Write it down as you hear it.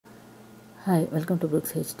Hi, welcome to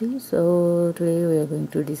Brooks HD. So today we are going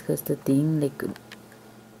to discuss the thing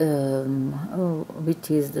which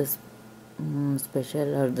is the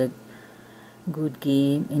special or the good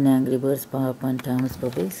game in Angry Birds, Power Up and Thomas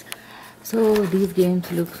Bubbles. So these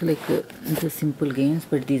games looks like the simple games,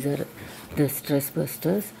 but these are the stress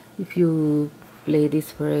busters. If you play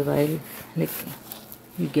this for a while, like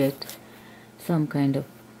you get some kind of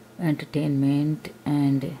entertainment,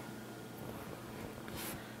 and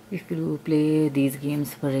if you play these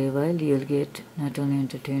games for a while, you'll get not only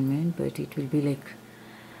entertainment, but it will be like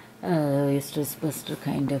a stress buster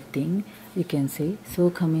kind of thing, you can say.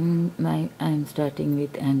 So I'm starting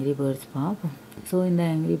with Angry Birds Pop. So in the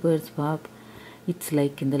Angry Birds Pop, it's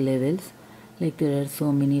like in the levels, like there are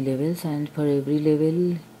so many levels, and for every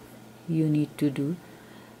level, you need to do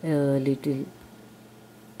a little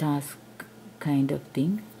task kind of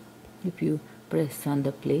thing. If you press on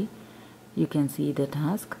the play, you can see the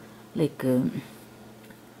task like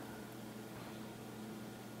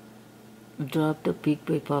drop the pig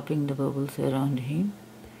by popping the bubbles around him.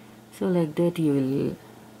 So like that you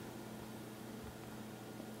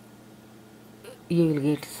will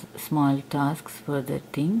get small tasks for that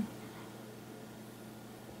thing.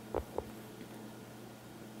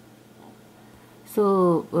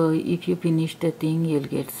 So if you finish the thing, you'll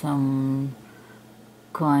get some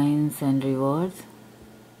coins and rewards.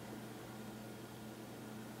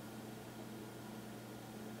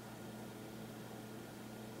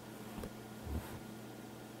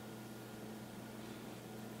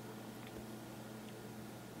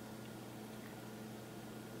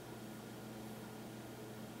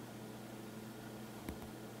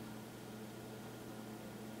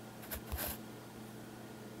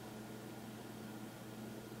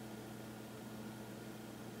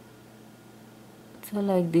 So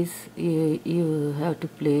like this, you have to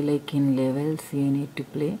play like in levels. You need to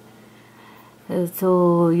play.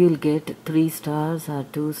 So you'll get 3 stars or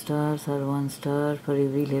 2 stars or 1 star for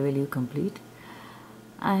every level you complete.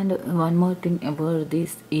 And one more thing about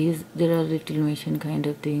this is there are little mission kind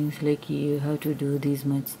of things, like you have to do these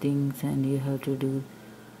much things and you have to do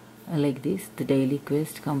like this, the daily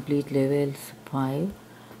quest, complete levels 5,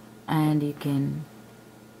 and you can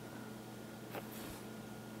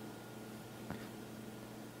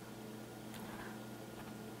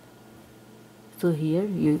so here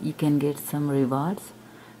you can get some rewards.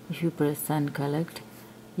 If you press and collect,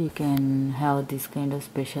 you can have this kind of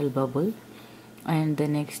special bubble. And the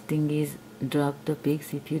next thing is drop the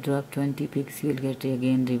pigs. If you drop 20 pigs, you'll get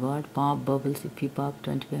again reward. Pop bubbles. If you pop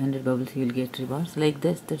 2500 bubbles, you'll get rewards. Like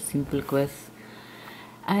this, the simple quests.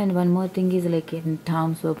 And one more thing is like in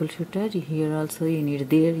Tom's Bubble Shooter, here also you need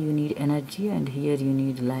energy, and here you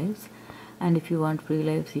need lives. And if you want free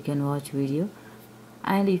lives, you can watch video.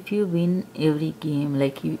 And if you win every game,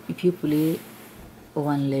 like if you play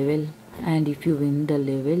one level, and if you win the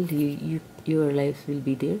level, your lives will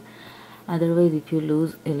be there. Otherwise, if you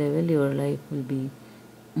lose a level, your life will be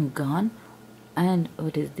gone. And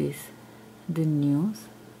what is this? The news.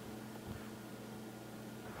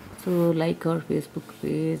 So like our Facebook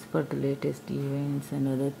page for the latest events and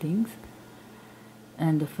other things,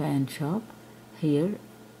 and the fan shop. Here,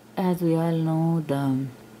 as we all know, the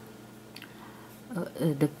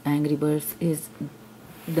Angry Birds is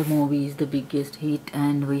the movie is the biggest hit,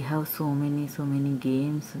 and we have so many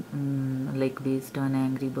games like based on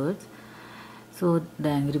Angry Birds. So the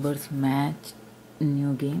Angry Birds match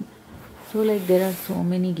new game. So like there are so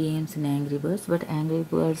many games in Angry Birds, but Angry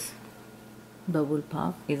Birds Bubble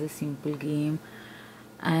Pop is a simple game,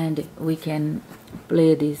 and we can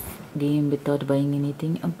play this game without buying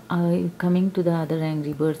anything. Coming to the other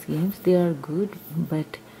Angry Birds games, they are good,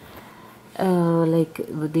 but like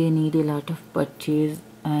they need a lot of purchase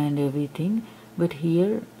and everything. But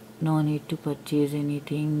here, no need to purchase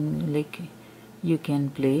anything. Like you can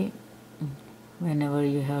play whenever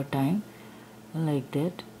you have time, like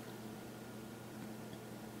that.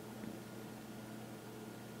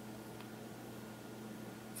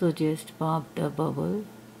 So just pop the bubble.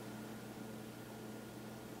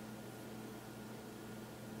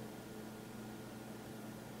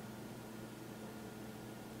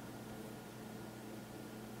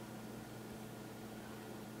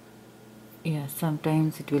 Yeah,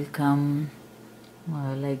 sometimes it will come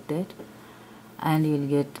like that, and you'll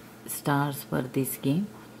get stars for this game.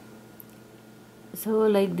 So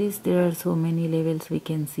like this, there are so many levels we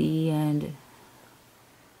can see, and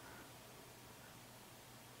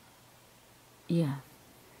yeah.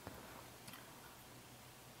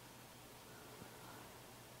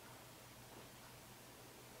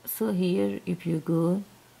 So here, if you go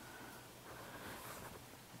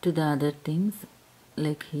to the other things,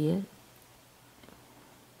 like here,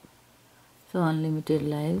 So unlimited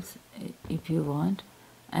lives if you want,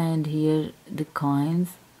 and here the coins,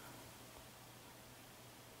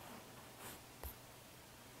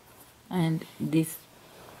 and this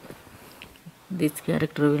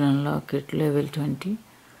character will unlock at level 20.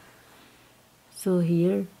 So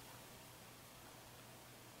here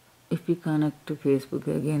if we connect to Facebook,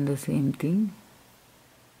 again the same thing.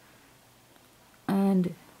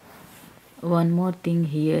 And one more thing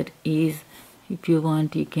here is, if you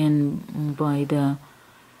want, you can buy the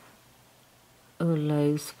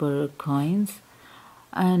lives per coins,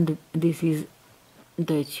 and this is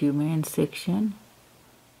the achievement section.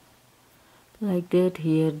 Like that,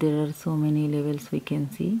 here there are so many levels we can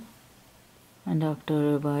see, and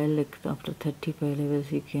after a while, like after 35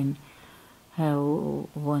 levels, you can have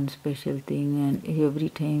one special thing, and every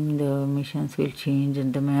time the missions will change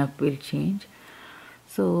and the map will change.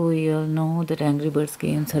 So you all know that Angry Birds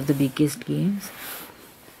games are the biggest games.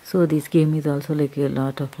 So this game is also like a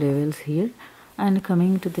lot of levels here. And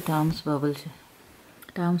coming to the Tom's Bubbles.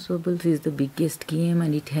 Tom's Bubbles is the biggest game,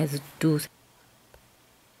 and it has two.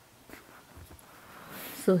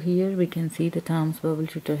 So here we can see the Tom's Bubble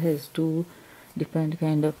Shooter has two different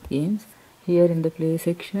kind of games. Here in the play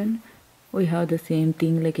section, we have the same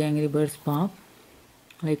thing like Angry Birds Pop,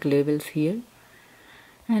 like levels here.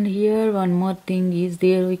 And here one more thing is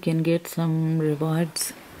there, we can get some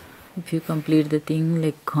rewards if you complete the thing,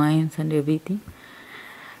 like coins and everything.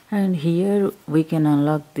 And here we can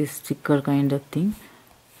unlock this sticker kind of thing,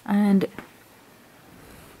 and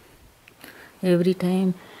every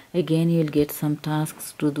time again you'll get some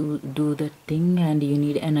tasks to do that thing, and you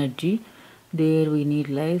need energy. There we need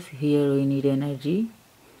lives, here we need energy.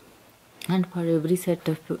 And for every set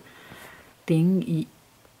of thing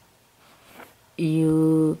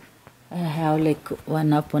you have like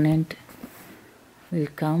one opponent will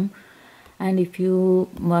come, and if you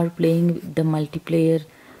are playing the multiplayer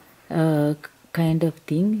kind of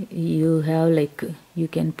thing, you have like, you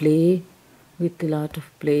can play with a lot of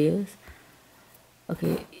players.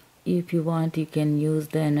 Okay, if you want you can use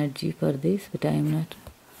the energy for this, but I am not.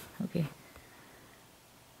 Okay,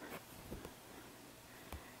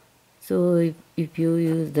 so if you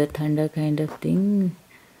use the thunder kind of thing,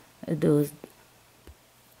 those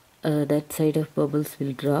that side of bubbles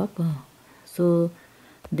will drop, so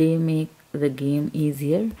they make the game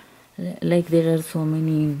easier. Like there are so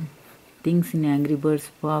many things in Angry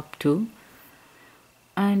Birds Pop too,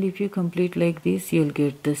 and if you complete like this, you'll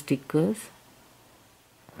get the stickers.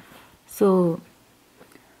 So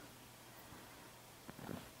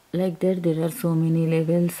like that, there are so many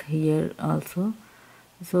levels here also.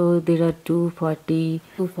 So there are 240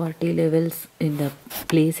 levels in the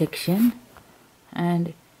play section,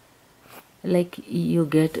 and like you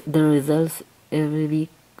get the results every week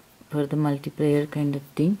for the multiplayer kind of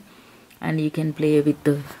thing, and you can play with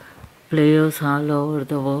the players all over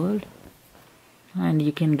the world, and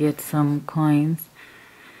you can get some coins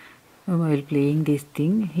while playing this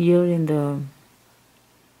thing. Here in the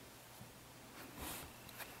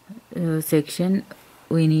section,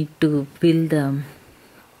 we need to fill the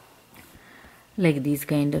like these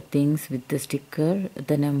kind of things with the sticker,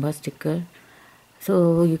 the number sticker.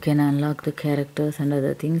 So you can unlock the characters and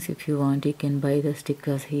other things. If you want, you can buy the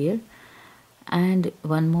stickers here. And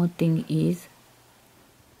one more thing is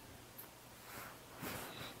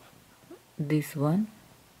this one.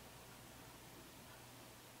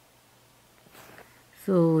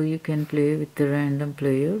 So you can play with the random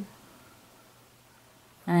player,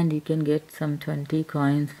 and you can get some 20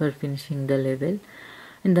 coins for finishing the level.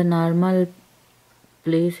 In the normal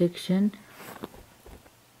play section,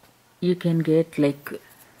 you can get like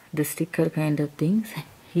the sticker kind of things.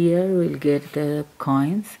 Here we'll get the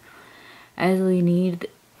coins, as we need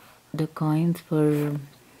the coins for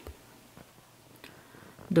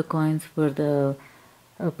the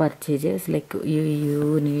purchases. Like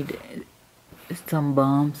you need some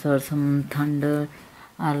bombs or some thunder,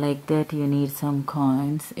 or like that you need some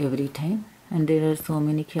coins every time, and there are so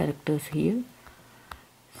many characters here.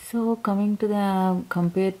 So coming to the,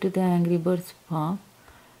 compared to the Angry Birds Pop,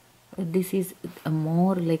 this is a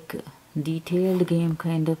more like detailed game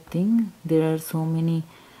kind of thing. There are so many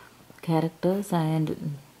characters,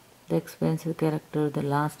 and the expensive character, the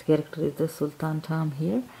last character is the Sultan Tom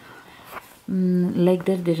here. Like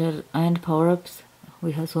that there are, and power-ups,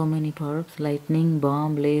 we have so many power-ups: lightning,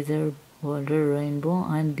 bomb, laser, water, rainbow,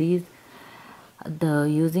 and these, the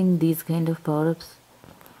using these kind of power-ups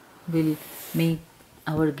will make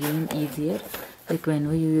our game easier. Like when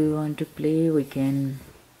we want to play, we can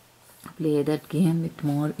play that game with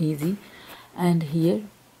more easy. And here,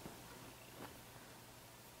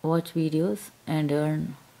 watch videos and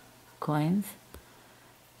earn coins.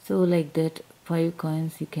 So like that 5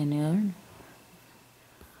 coins you can earn.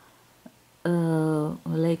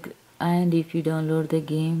 And if you download the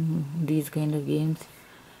game, these kind of games,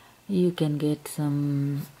 you can get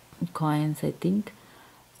some coins, I think.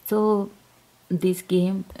 So this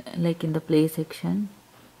game, like in the play section,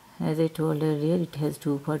 as I told earlier, it has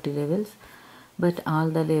 240 levels, but all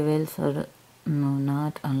the levels are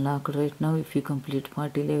not unlocked right now. If you complete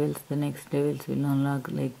 40 levels, the next levels will unlock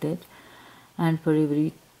like that, and for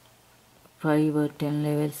every 5 or 10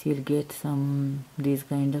 levels you'll get some these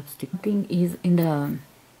kind of stick. Thing is, in the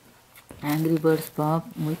Angry Birds Pop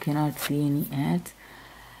we cannot see any ads,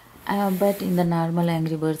 but in the normal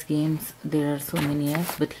Angry Birds games there are so many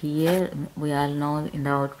ads. But here we all know in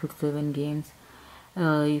the Output 7 games,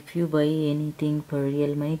 if you buy anything for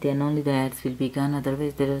real money, then only the ads will be gone.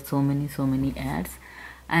 Otherwise there are so many ads.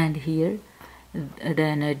 And here the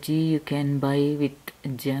energy you can buy with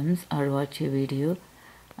gems or watch a video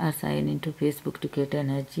or sign into Facebook to get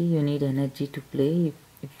energy. You need energy to play.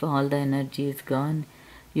 If all the energy is gone,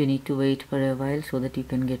 you need to wait for a while so that you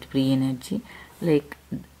can get free energy, like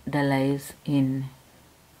the lives in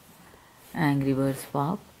Angry Birds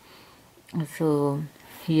Pop. So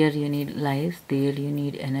here you need lives, there you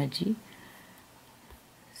need energy.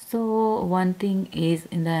 So one thing is,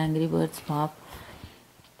 in the Angry Birds Pop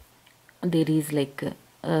there is like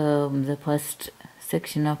the first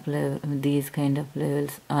section of these kind of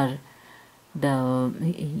levels are the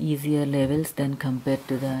easier levels than compared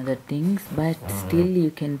to the other things, but still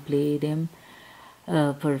you can play them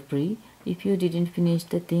for free. If you didn't finish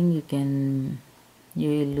the thing, you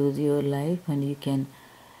will lose your life and you can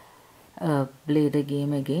play the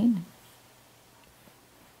game again.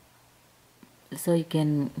 So you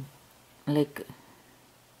can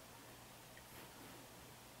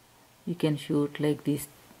shoot like this,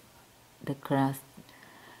 the cross,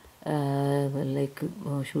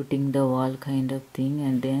 shooting the wall kind of thing,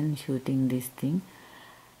 and then shooting this thing,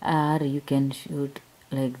 or you can shoot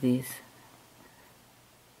like this.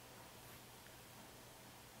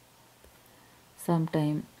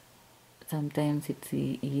 Sometimes it's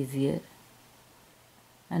easier.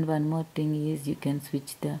 And one more thing is, you can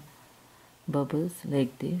switch the bubbles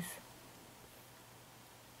like this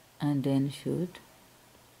and then shoot.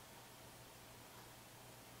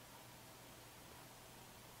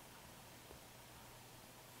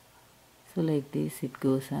 So like this it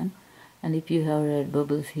goes on. And if you have red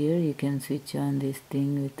bubbles here, you can switch on this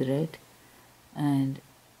thing with red, and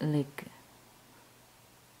like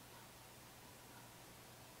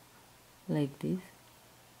this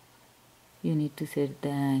you need to set the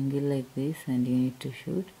angle like this and you need to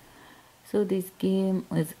shoot. So this game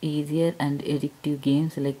is easier, and addictive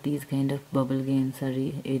games like these kind of bubble games are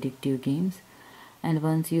addictive games. And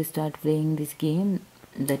once you start playing this game,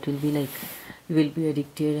 that will be like, you will be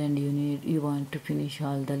addicted and you want to finish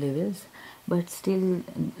all the levels. But still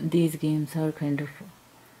these games are kind of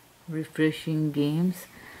refreshing games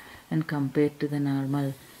and compared to the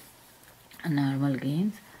normal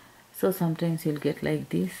games. So sometimes you'll get like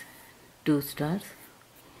this 2 stars,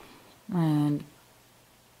 and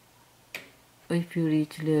if you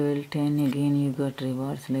reach level 10 again you got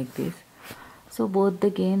rewards like this. So both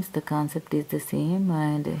the games, the concept is the same,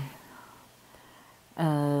 and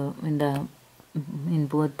in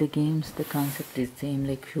both the games the concept is same,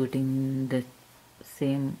 like shooting the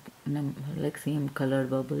same same colored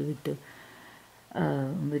bubble with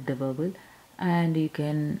the bubble. And you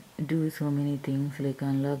can do so many things, like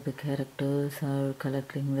unlock the characters or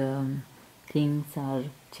collecting the things or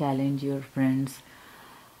challenge your friends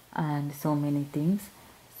and so many things.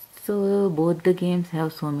 So both the games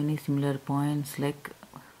have so many similar points, like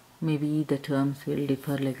maybe the terms will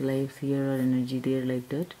differ, like lives here or energy there, like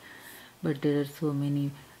that, but there are so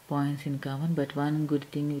many points in common. But one good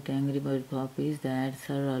thing with Angry Bird Pop is the ads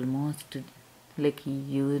are almost like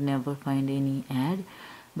you never find any ad.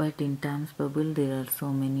 But in Tom's Bubble there are so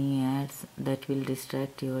many ads that will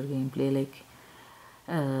distract your gameplay, like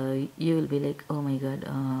you will be like, oh my god,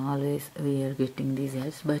 always we are getting these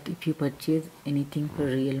ads. But if you purchase anything for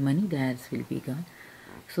real money, the ads will be gone.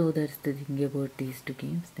 So that's the thing about these 2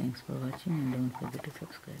 games. Thanks for watching, and don't forget to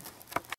subscribe.